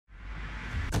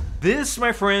This,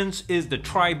 my friends, is the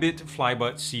TRIBIT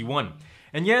FLYBUDS C1.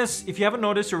 And yes, if you haven't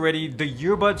noticed already, the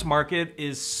earbuds market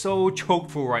is so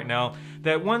choked full right now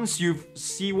that once you've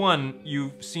C1,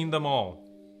 you've seen them all.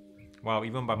 Wow,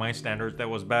 even by my standards, that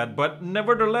was bad. But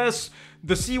nevertheless,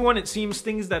 the C1, it seems,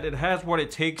 thinks that it has what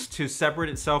it takes to separate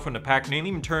itself from the pack,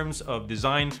 mainly in terms of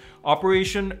design,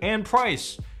 operation, and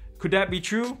price. Could that be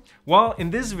true? Well,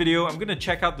 in this video, I'm gonna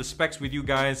check out the specs with you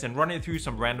guys and run it through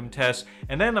some random tests,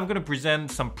 and then I'm gonna present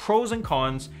some pros and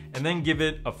cons, and then give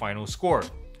it a final score.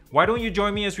 Why don't you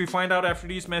join me as we find out after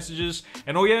these messages?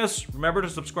 And oh yes, remember to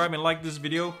subscribe and like this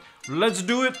video. Let's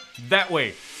do it that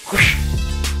way.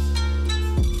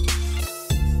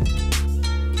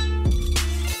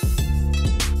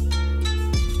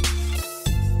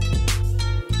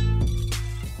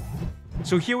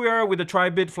 So here we are with the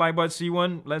TRIBIT FLYBUDS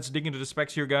C1. Let's dig into the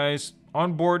specs here, guys.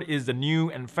 On board is the new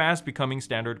and fast becoming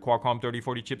standard Qualcomm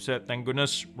 3040 chipset, thank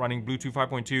goodness, running Bluetooth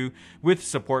 5.2 with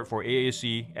support for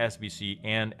AAC, SBC,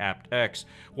 and aptX.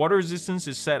 Water resistance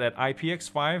is set at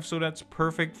IPX5, so that's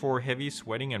perfect for heavy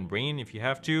sweating and rain if you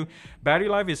have to. Battery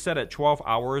life is set at 12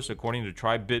 hours according to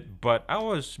TRIBIT, but I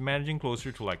was managing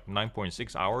closer to like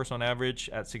 9.6 hours on average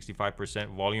at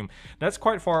 65% volume. That's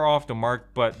quite far off the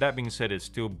mark, but that being said, it's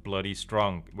still bloody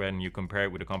strong when you compare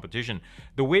it with the competition.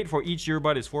 The weight for each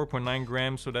earbud is 4.9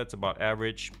 grams, so that's about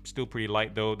average. Still pretty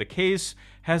light though. The case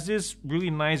has this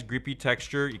really nice grippy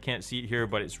texture. You can't see it here,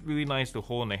 but it's really nice to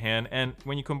hold in the hand, and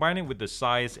when you combine it with the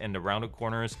size and the rounded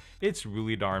corners, it's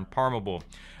really darn palmable.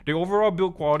 The overall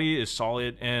build quality is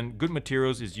solid, and good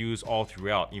materials is used all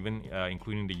throughout, even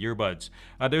including the earbuds.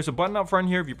 There's a button up front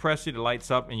here. If you press it, it lights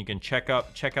up, and you can check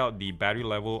out the battery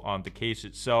level on the case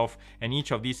itself, and each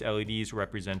of these LEDs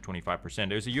represent 25%.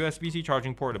 There's a USB-C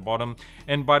charging port at the bottom,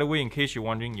 and by the way, in case you're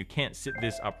wondering, you can't sit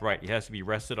this upright. It has to be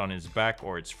rested on its back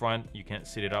or its front. You can't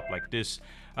sit it up like this.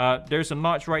 There's a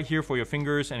notch right here for your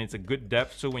fingers, and it's a good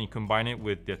depth, so when you combine it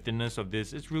with the thinness of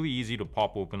this, it's really easy to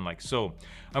pop open like so.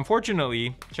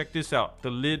 Unfortunately, check this out, the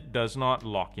lid does not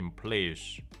lock in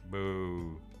place.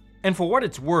 Boo. And for what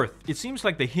it's worth, it seems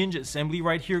like the hinge assembly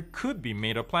right here could be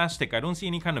made of plastic. I don't see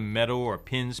any kind of metal or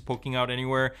pins poking out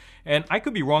anywhere. And I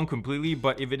could be wrong completely,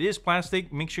 but if it is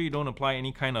plastic, make sure you don't apply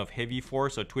any kind of heavy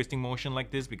force or twisting motion like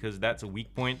this, because that's a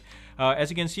weak point.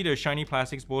 As you can see, there's shiny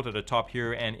plastics both at the top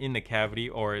here and in the cavity,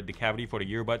 or the cavity for the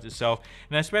earbuds itself.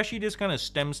 And especially this kind of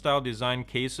stem style design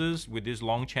cases with this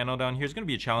long channel down here, it's going to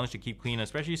be a challenge to keep clean,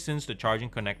 especially since the charging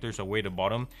connectors are way at the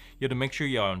bottom. You have to make sure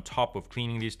you're on top of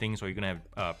cleaning these things, or you're going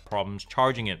to have problems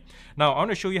charging it. Now I want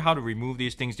to show you how to remove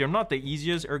these things. They're not the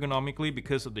easiest ergonomically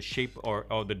because of the shape or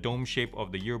the dome shape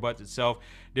of the earbuds itself.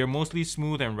 They're mostly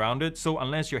smooth and rounded, so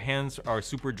unless your hands are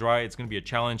super dry, it's going to be a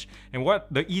challenge. And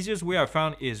what the easiest way I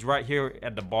found is right here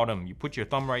at the bottom. You put your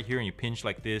thumb right here and you pinch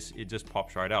like this, it just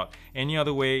pops right out. Any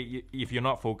other way, if you're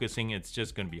not focusing, it's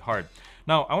just going to be hard.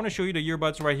 Now I want to show you the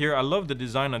earbuds right here. I love the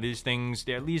design of these things.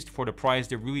 They're, at least for the price,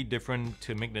 they're really different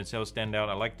to make themselves stand out.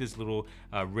 I like this little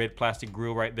red plastic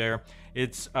grill right there.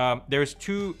 It's there's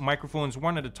two microphones,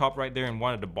 one at the top right there and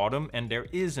one at the bottom, and there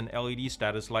is an LED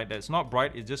status light that's not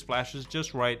bright, it just flashes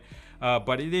just right,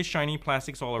 but it is shiny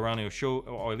plastics all around. It'll show,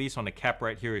 or at least on the cap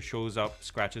right here, it shows up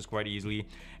scratches quite easily.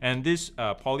 And this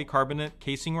polycarbonate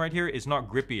casing right here is not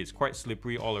grippy, it's quite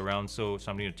slippery all around, so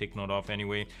something to take note of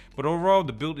anyway. But overall,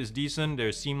 the build is decent.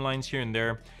 There's seam lines here and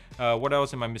there. What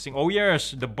else am I missing? Oh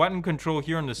yes, the button control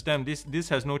here on the stem. This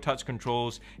has no touch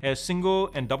controls. It has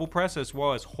single and double press, as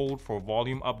well as hold for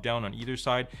volume up down on either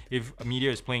side if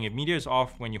media is playing. If media is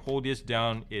off, when you hold this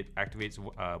down, it activates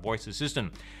voice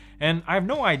assistant. And I have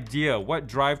no idea what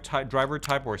driver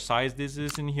type or size this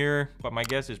is in here, but my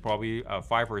guess is probably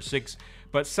 5 or 6.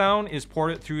 But sound is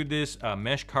ported through this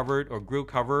mesh covered or grill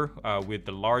cover with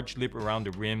the large lip around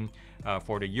the rim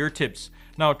for the ear tips.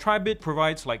 Now TRIBIT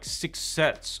provides like 6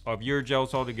 sets of ear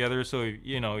gels altogether, so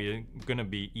you know you're gonna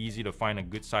be easy to find a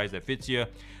good size that fits you.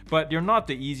 But they're not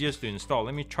the easiest to install.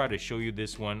 Let me try to show you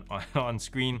this one on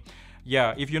screen.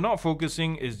 Yeah, if you're not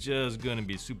focusing, it's just gonna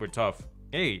be super tough.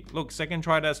 Hey, look, second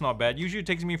try, that's not bad. Usually it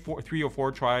takes me 3 or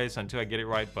 4 tries until I get it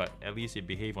right, but at least it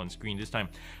behaved on screen this time.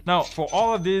 Now, for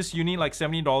all of this, you need like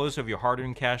 $70 of your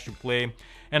hard-earned cash to play.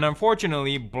 And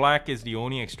unfortunately, black is the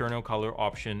only external color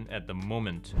option at the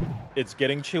moment. It's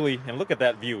getting chilly, and look at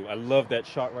that view. I love that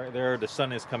shot right there. The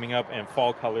sun is coming up, and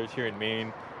fall colors here in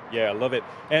Maine. Yeah, I love it.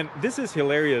 And this is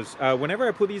hilarious. Whenever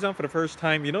I put these on for the first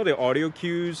time, you know the audio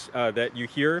cues that you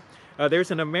hear?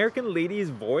 There's an American lady's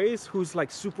voice who's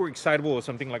like super excitable or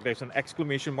something, like there's an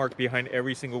exclamation mark behind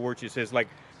every single word she says, like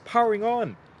powering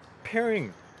on,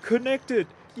 pairing, connected,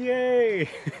 Yay!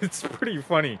 It's pretty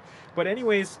funny. But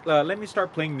anyways, let me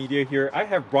start playing media here. I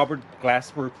have Robert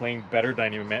Glasper playing better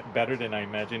than I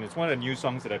imagined. It's one of the new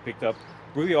songs that I picked up.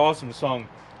 Really awesome song.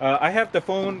 I have the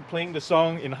phone playing the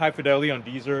song in high fidelity on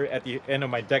Deezer at the end of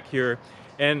my deck here.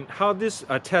 And how this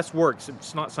test works,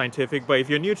 it's not scientific, but if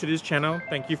you're new to this channel,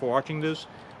 thank you for watching this.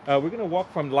 We're going to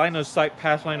walk from line of sight,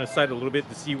 past line of sight a little bit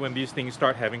to see when these things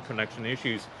start having connection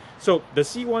issues. So the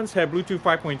C1s have Bluetooth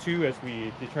 5.2 as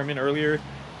we determined earlier,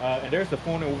 and there's the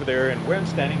phone over there, and where I'm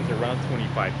standing is around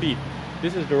 25 feet.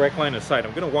 This is direct line of sight.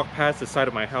 I'm going to walk past the side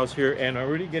of my house here, and I'm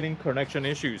already getting connection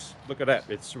issues. Look at that,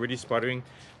 it's really sputtering,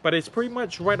 but it's pretty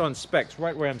much right on specs.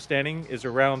 Right where I'm standing is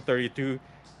around 32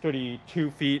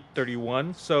 feet,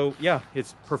 31. So yeah,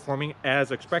 it's performing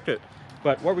as expected.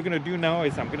 But what we're going to do now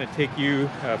is I'm going to take you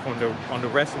on the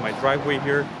rest of my driveway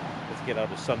here. Let's get out of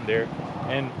the sun there.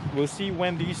 And we'll see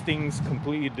when these things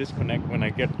completely disconnect, when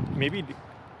I get maybe...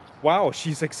 Wow,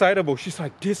 she's excitable. She's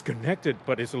like, disconnected,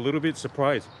 but it's a little bit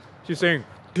surprised. She's saying,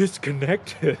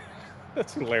 disconnected.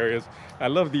 That's hilarious. I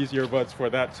love these earbuds for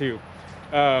that too.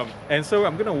 And so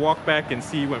I'm going to walk back and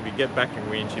see when we get back in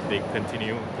range if they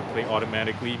continue to play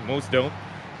automatically. Most don't.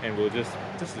 And we'll just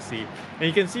to see. And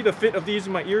you can see the fit of these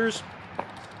in my ears.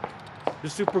 They're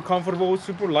super comfortable,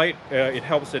 super light. It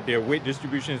helps that their weight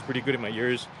distribution is pretty good in my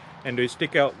ears, and they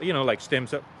stick out, you know, like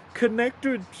stems up.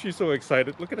 Connected. She's so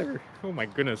excited. Look at her. Oh my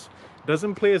goodness.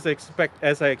 Doesn't play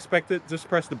as I expected. Just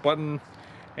press the button,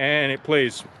 and it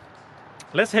plays.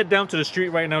 Let's head down to the street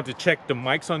right now to check the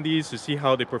mics on these to see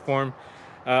how they perform.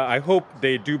 I hope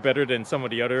they do better than some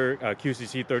of the other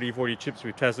QCC 3040 chips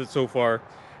we've tested so far.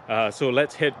 So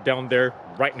let's head down there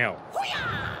right now.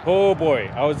 Oh boy,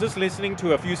 I was just listening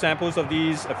to a few samples of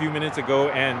these a few minutes ago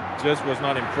and just was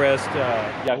not impressed.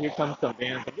 Yeah, here comes some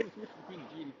bands. I'm going to switch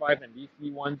between G85 and these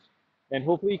C1s, and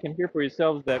hopefully you can hear for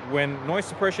yourselves that when noise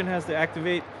suppression has to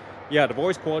activate, yeah, the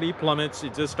voice quality plummets.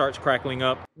 It just starts crackling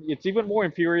up. It's even more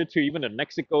inferior to even the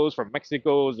Mexicos from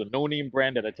Mexico's, a no-name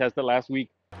brand that I tested last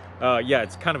week. Yeah,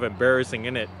 it's kind of embarrassing,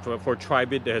 isn't it, for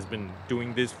TRIBIT that has been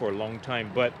doing this for a long time.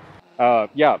 But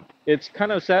yeah, it's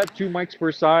kind of sad. 2 mics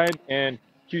per side and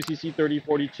QCC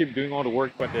 3040 chip doing all the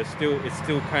work, but it's still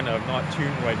kind of not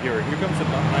tuned right here. Here comes a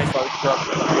nice large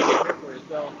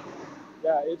truck.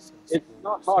 Yeah, it's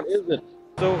not hot, is it?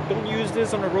 So don't use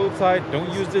this on the roadside.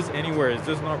 Don't use this anywhere. It's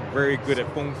just not very good at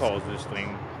phone calls, this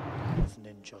thing.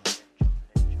 Ninja.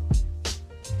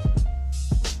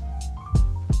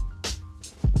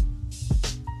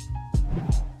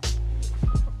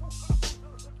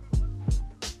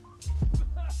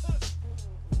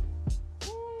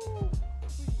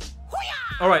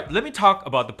 Alright, let me talk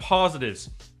about the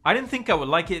positives. I didn't think I would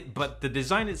like it, but the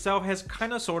design itself has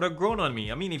kind of sort of grown on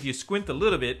me. I mean, if you squint a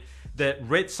little bit, that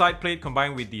red side plate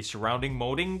combined with the surrounding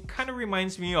molding kind of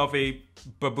reminds me of a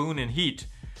baboon in heat.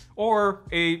 Or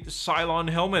a Cylon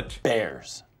helmet.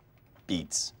 Bears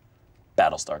beats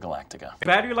Battlestar Galactica.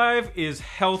 Battery life is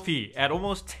healthy at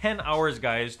almost 10 hours,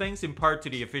 guys, thanks in part to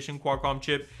the efficient Qualcomm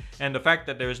chip and the fact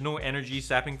that there's no energy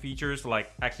sapping features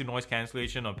like active noise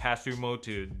cancellation or pass-through mode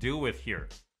to deal with here.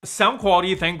 Sound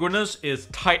quality, thank goodness, is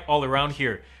tight all around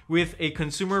here with a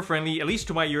consumer-friendly, at least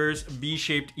to my ears,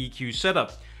 V-shaped EQ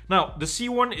setup. Now, the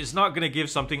C1 is not going to give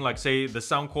something like, say, the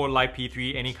Soundcore Live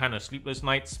P3 any kind of sleepless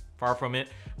nights, far from it.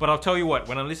 But I'll tell you what,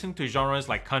 when I listen to genres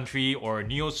like country or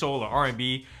neo-soul or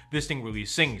R&B, this thing really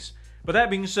sings. But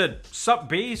that being said,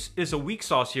 sub-bass is a weak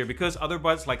sauce here because other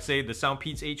buds like, say, the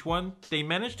Soundpeats H1, they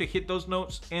manage to hit those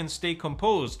notes and stay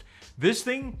composed. This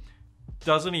thing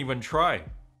doesn't even try.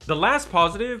 The last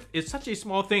positive is such a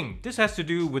small thing. This has to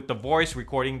do with the voice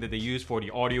recording that they use for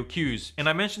the audio cues. And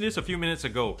I mentioned this a few minutes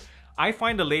ago. I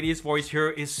find the lady's voice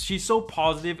here she's so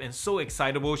positive and so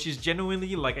excitable. She's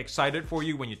genuinely like excited for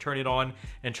you when you turn it on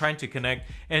and trying to connect,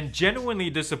 and genuinely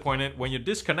disappointed when you're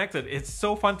disconnected. It's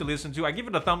so fun to listen to. I give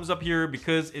it a thumbs up here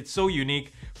because it's so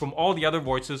unique from all the other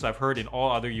voices I've heard in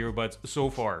all other earbuds so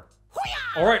far.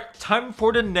 Alright, time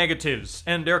for the negatives.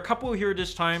 And there are a couple here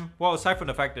this time. Well, aside from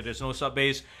the fact that there's no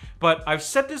sub-bass. But I've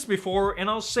said this before and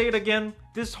I'll say it again.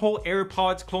 This whole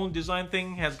Airpods clone design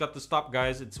thing has got to stop,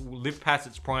 guys. It's lived past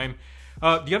its prime.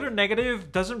 The other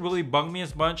negative doesn't really bug me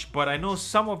as much, but I know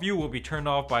some of you will be turned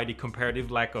off by the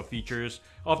comparative lack of features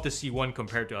of the C1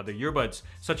 compared to other earbuds,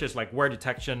 such as like wear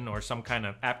detection or some kind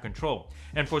of app control.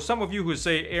 And for some of you who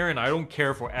say, Aaron, I don't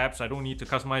care for apps, I don't need to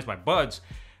customize my buds,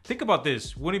 think about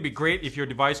this. Wouldn't it be great if your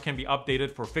device can be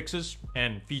updated for fixes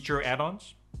and feature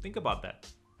add-ons? Think about that.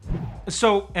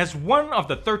 So, as one of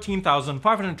the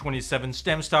 13,527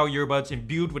 STEM-style earbuds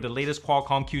imbued with the latest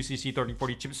Qualcomm QCC3040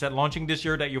 chipset launching this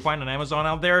year that you'll find on Amazon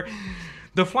out there,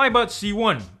 the FlyBuds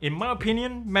C1, in my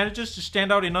opinion, manages to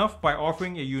stand out enough by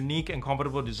offering a unique and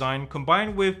comfortable design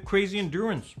combined with crazy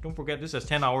endurance. Don't forget this has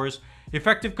 10 hours,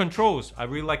 effective controls, I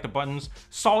really like the buttons,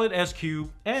 solid SQ,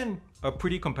 and a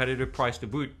pretty competitive price to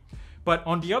boot. But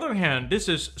on the other hand, this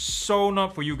is so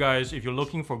not for you guys if you're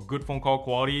looking for good phone call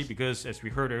quality, because as we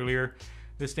heard earlier,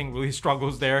 this thing really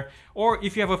struggles there. Or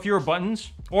if you have a fewer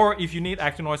buttons, or if you need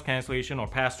active noise cancellation or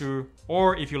pass-through,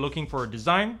 or if you're looking for a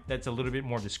design that's a little bit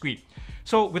more discreet.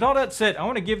 So with all that said, I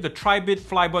want to give the TRIBIT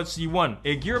FlyBuds C1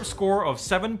 a GearUP score of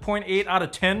 7.8 out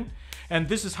of 10. And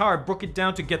this is how I broke it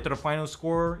down to get to the final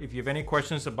score. If you have any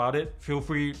questions about it, feel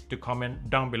free to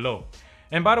comment down below.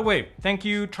 And by the way, thank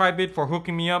you TRIBIT for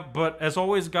hooking me up, but as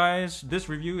always guys, this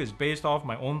review is based off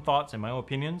my own thoughts and my own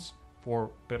opinions,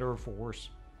 for better or for worse.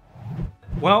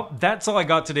 Well, that's all I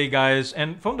got today guys,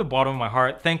 and from the bottom of my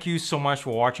heart, thank you so much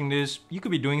for watching this. You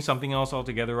could be doing something else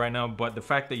altogether right now, but the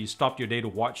fact that you stopped your day to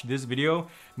watch this video,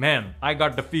 man, I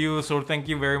got the feel, so thank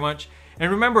you very much. And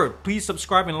remember, please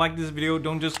subscribe and like this video,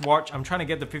 don't just watch. I'm trying to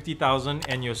get to 50,000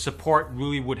 and your support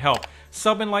really would help.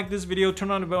 Sub and like this video,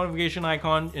 turn on the notification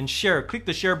icon, and share. Click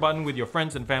the share button with your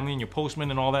friends and family and your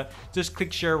postman and all that. Just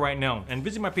click share right now. And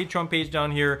visit my Patreon page down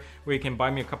here where you can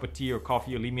buy me a cup of tea or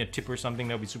coffee or leave me a tip or something.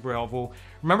 That would be super helpful.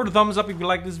 Remember to thumbs up if you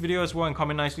like this video as well and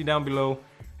comment nicely down below.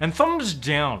 And thumbs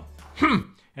down.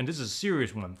 And this is a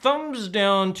serious one. Thumbs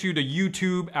down to the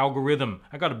YouTube algorithm.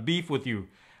 I got a beef with you.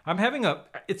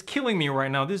 It's killing me right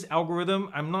now. This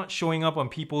algorithm, I'm not showing up on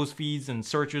people's feeds and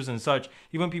searches and such.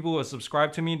 Even people who are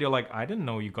subscribed to me, they're like, I didn't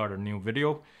know you got a new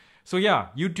video. So yeah,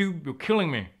 YouTube, you're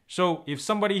killing me. So if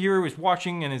somebody here is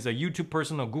watching and is a YouTube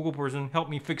person or Google person, help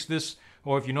me fix this.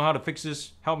 Or if you know how to fix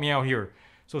this, help me out here.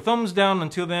 So thumbs down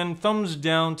until then, thumbs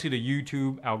down to the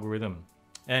YouTube algorithm.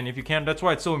 And if you can, that's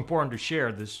why it's so important to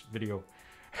share this video.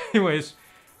 Anyways,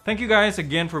 thank you guys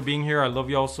again for being here. I love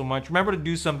you all so much. Remember to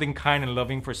do something kind and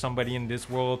loving for somebody in this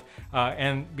world.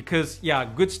 And because, yeah,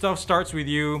 good stuff starts with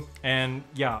you. And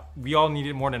yeah, we all need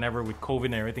it more than ever with COVID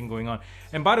and everything going on.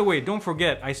 And by the way, don't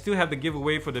forget, I still have the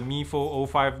giveaway for the MiFo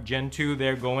 05 Gen 2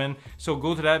 there going. So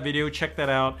go to that video, check that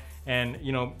out, and,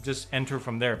 you know, just enter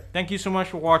from there. Thank you so much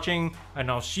for watching,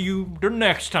 and I'll see you the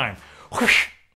next time. Whoosh!